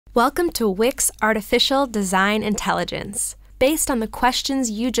Welcome to Wix Artificial Design Intelligence. Based on the questions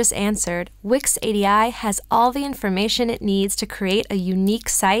you just answered, Wix ADI has all the information it needs to create a unique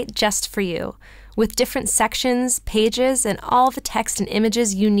site just for you, with different sections, pages, and all the text and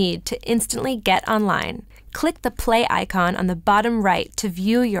images you need to instantly get online. Click the play icon on the bottom right to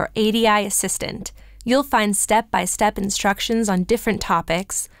view your ADI assistant. You'll find step-by-step instructions on different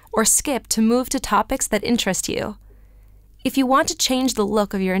topics, or skip to move to topics that interest you. If you want to change the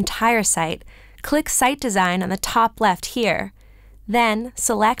look of your entire site, click Site Design on the top left here. Then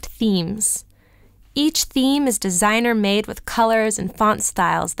select Themes. Each theme is designer-made with colors and font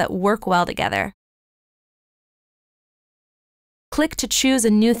styles that work well together. Click to choose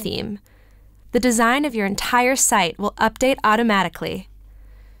a new theme. The design of your entire site will update automatically.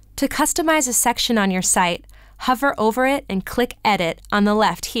 To customize a section on your site, hover over it and click Edit on the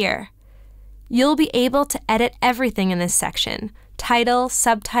left here. You'll be able to edit everything in this section: title,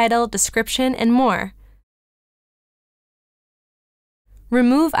 subtitle, description, and more.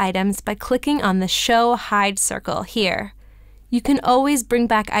 Remove items by clicking on the Show Hide circle here. You can always bring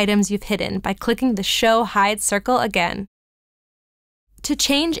back items you've hidden by clicking the Show Hide circle again. To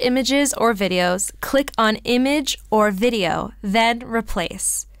change images or videos, click on Image or Video, then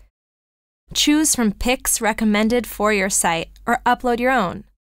Replace. Choose from pics recommended for your site, or upload your own.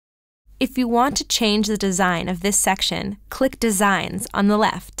 If you want to change the design of this section, click Designs on the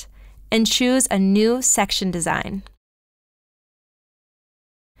left and choose a new section design.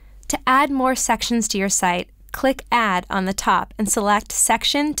 To add more sections to your site, click Add on the top and select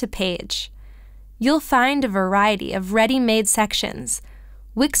Section to Page. You'll find a variety of ready-made sections.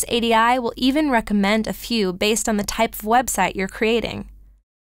 Wix ADI will even recommend a few based on the type of website you're creating.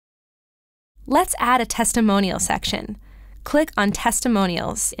 Let's add a testimonial section. Click on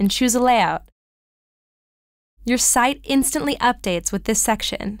Testimonials and choose a layout. Your site instantly updates with this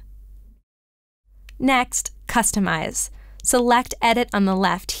section. Next, Customize. Select Edit on the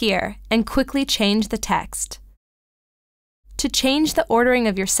left here and quickly change the text. To change the ordering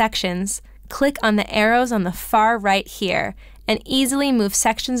of your sections, click on the arrows on the far right here and easily move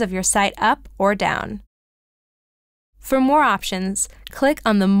sections of your site up or down. For more options, click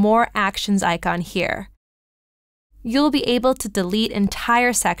on the More Actions icon here. You'll be able to delete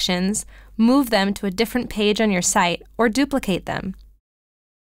entire sections, move them to a different page on your site, or duplicate them.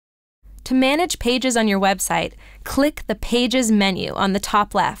 To manage pages on your website, click the Pages menu on the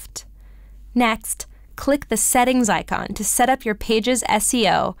top left. Next, click the Settings icon to set up your page's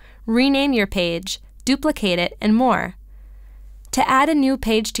SEO, rename your page, duplicate it, and more. To add a new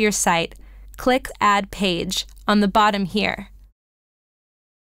page to your site, click Add Page on the bottom here.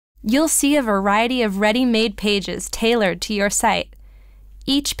 You'll see a variety of ready-made pages tailored to your site.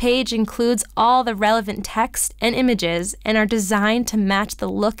 Each page includes all the relevant text and images and are designed to match the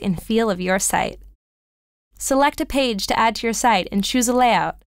look and feel of your site. Select a page to add to your site and choose a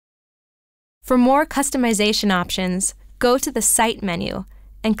layout. For more customization options, go to the Site menu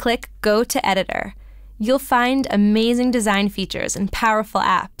and click Go to Editor. You'll find amazing design features and powerful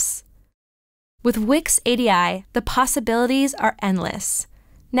apps. With Wix ADI, the possibilities are endless.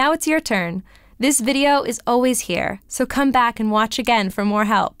 Now it's your turn. This video is always here, so come back and watch again for more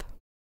help.